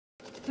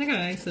Hi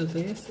guys, so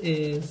this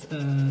is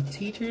a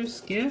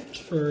teacher's gift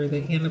for the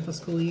end of the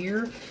school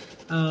year.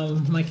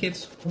 My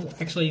kids,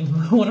 actually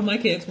one of my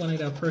kids wanted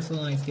a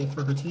personalized gift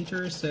for her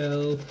teacher,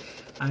 so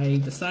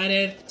I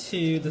decided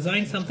to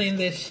design something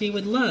that she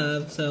would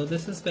love. So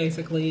this is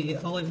basically,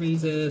 all it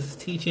reads is,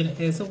 teaching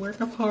is a work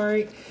of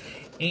art.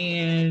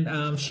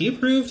 And she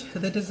approved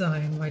the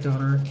design. My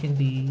daughter can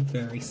be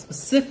very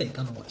specific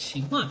on what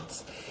she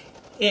wants.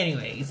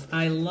 Anyways,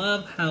 I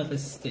love how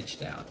this is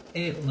stitched out.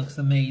 It looks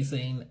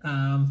amazing.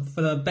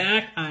 For the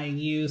back, I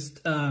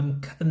used,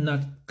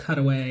 not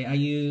cutaway, I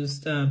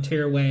used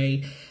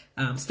tearaway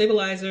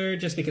stabilizer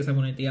just because I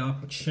wanted the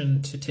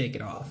option to take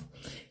it off.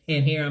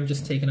 And here I'm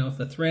just taking off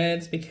the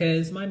threads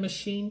because my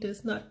machine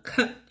does not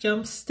cut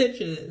jump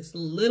stitches.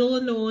 Little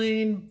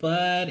annoying,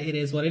 but it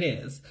is what it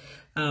is.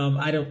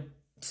 I don't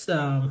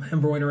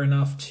embroider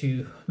enough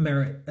to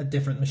merit a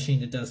different machine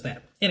that does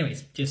that.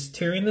 Anyways, just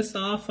tearing this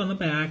off on the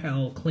back.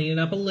 I'll clean it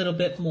up a little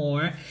bit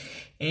more.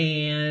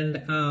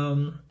 And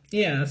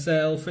yeah,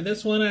 so for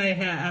this one, I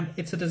have,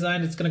 it's a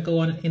design that's going to go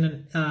on in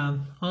an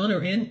on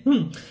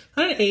an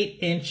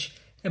 8-inch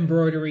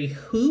embroidery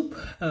hoop.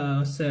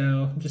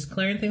 So I'm just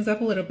clearing things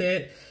up a little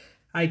bit.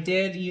 I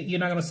did, you're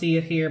not going to see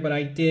it here, but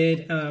I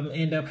did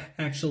end up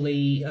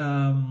actually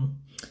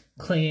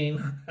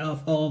cleaning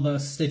off all the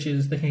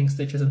stitches, the hang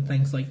stitches and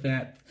things like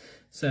that.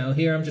 So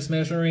here I'm just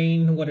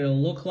measuring what it'll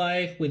look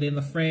like within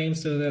the frame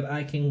so that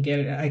I can get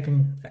it, I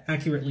can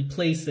accurately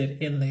place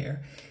it in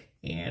there.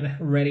 And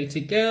ready to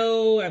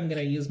go. I'm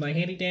gonna use my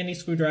handy dandy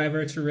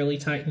screwdriver to really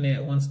tighten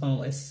it once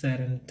all is said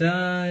and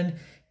done.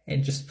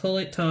 And just pull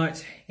it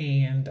taut,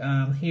 and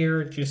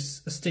here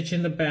just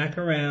stitching the back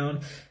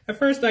around. At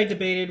first I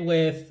debated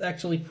with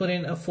actually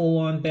putting a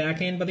full-on back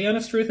end, but the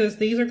honest truth is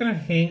these are going to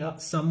hang up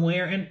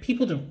somewhere, and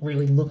people don't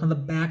really look on the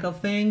back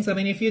of things. I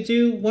mean, if you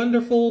do,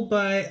 wonderful,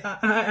 but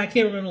I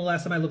can't remember the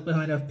last time I looked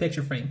behind a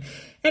picture frame.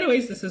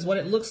 Anyways, this is what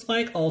it looks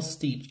like, all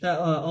stitched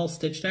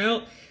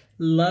out.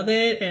 Love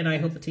it, and I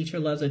hope the teacher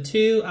loves it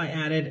too. I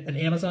added an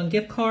Amazon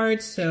gift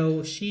card,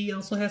 so she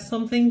also has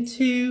something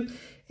to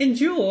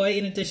enjoy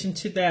in addition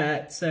to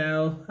that.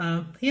 So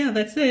yeah,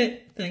 that's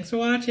it. Thanks for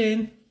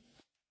watching.